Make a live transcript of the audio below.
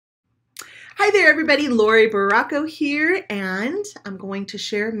Hi there everybody, Laurie Barraco here, and I'm going to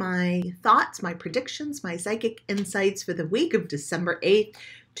share my thoughts, my predictions, my psychic insights for the week of December 8th,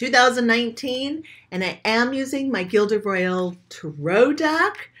 2019, and I am using my Gilded Royal Tarot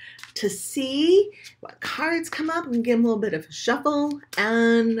deck to see what cards come up and give them a little bit of a shuffle,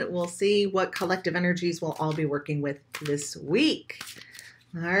 and we'll see what collective energies we'll all be working with this week.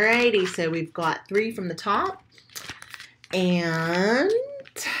 Alrighty, so we've got 3 from the top, and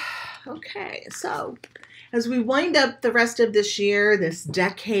okay, so as we wind up the rest of this year, this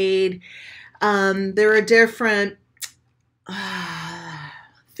decade, there are different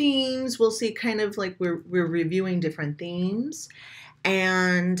themes. We'll see kind of like we're reviewing different themes.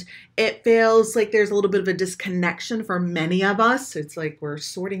 And it feels like there's a little bit of a disconnection for many of us. It's like we're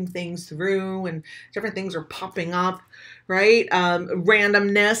sorting things through and different things are popping up, right?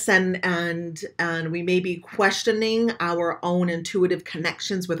 Randomness and we may be questioning our own intuitive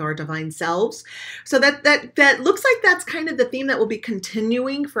connections with our divine selves. So that looks like that's kind of the theme that will be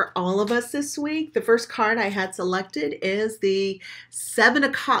continuing for all of us this week. The first card I had selected is the 7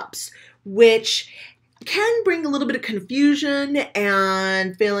 of Cups, which can bring a little bit of confusion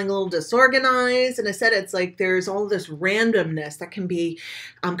and feeling a little disorganized. And I said it's like there's all this randomness that can be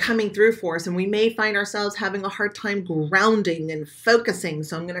coming through for us, and we may find ourselves having a hard time grounding and focusing.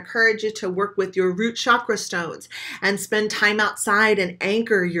 So I'm going to encourage you to work with your root chakra stones and spend time outside and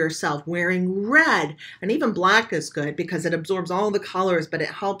anchor yourself wearing red, and even black is good because it absorbs all the colors, but it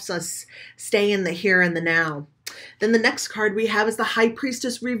helps us stay in the here and the now. Then the next card we have is the High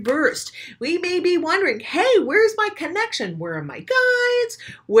Priestess reversed. We may be wondering, hey, where's my connection? Where are my guides?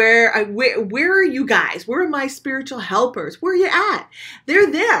 Where are you guys? Where are my spiritual helpers? Where are you at? They're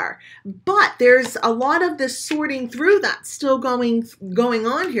there. But there's a lot of this sorting through that's still going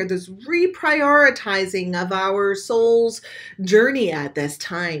on here. This reprioritizing of our soul's journey at this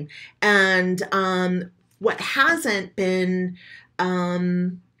time. And what hasn't been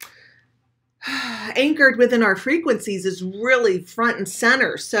anchored within our frequencies is really front and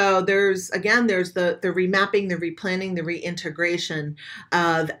center. So there's the remapping, the replanning, the reintegration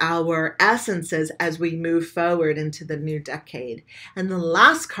of our essences as we move forward into the new decade. And the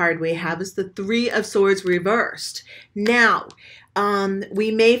last card we have is the 3 of Swords reversed. Now,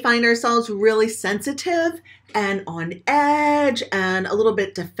 we may find ourselves really sensitive and on edge and a little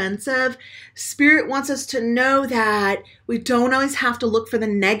bit defensive. Spirit wants us to know that we don't always have to look for the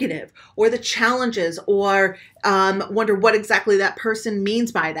negative or the challenges or wonder what exactly that person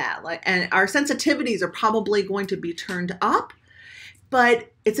means by that. And our sensitivities are probably going to be turned up,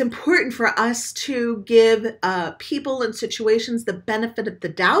 but it's important for us to give people and situations the benefit of the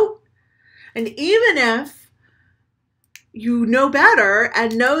doubt. And even if you know better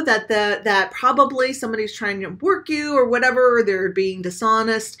and know that that probably somebody's trying to work you or whatever, or they're being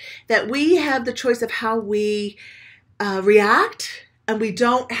dishonest, that we have the choice of how we react, and we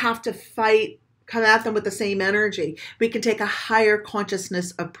don't have to come at them with the same energy. We can take a higher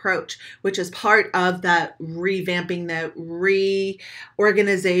consciousness approach, which is part of that revamping, that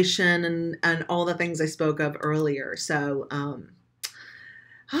reorganization, and all the things I spoke of earlier. So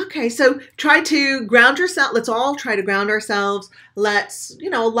okay, so try to ground yourself. Let's all try to ground ourselves. Let's,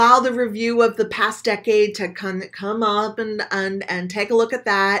 allow the review of the past decade to come up and take a look at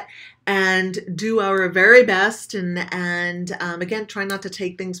that and do our very best. And again, try not to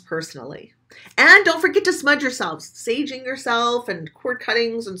take things personally. And don't forget to smudge yourselves. Saging yourself and cord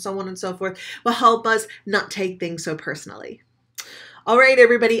cuttings and so on and so forth will help us not take things so personally. All right,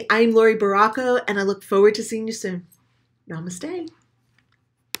 everybody, I'm Laurie Barraco, and I look forward to seeing you soon. Namaste.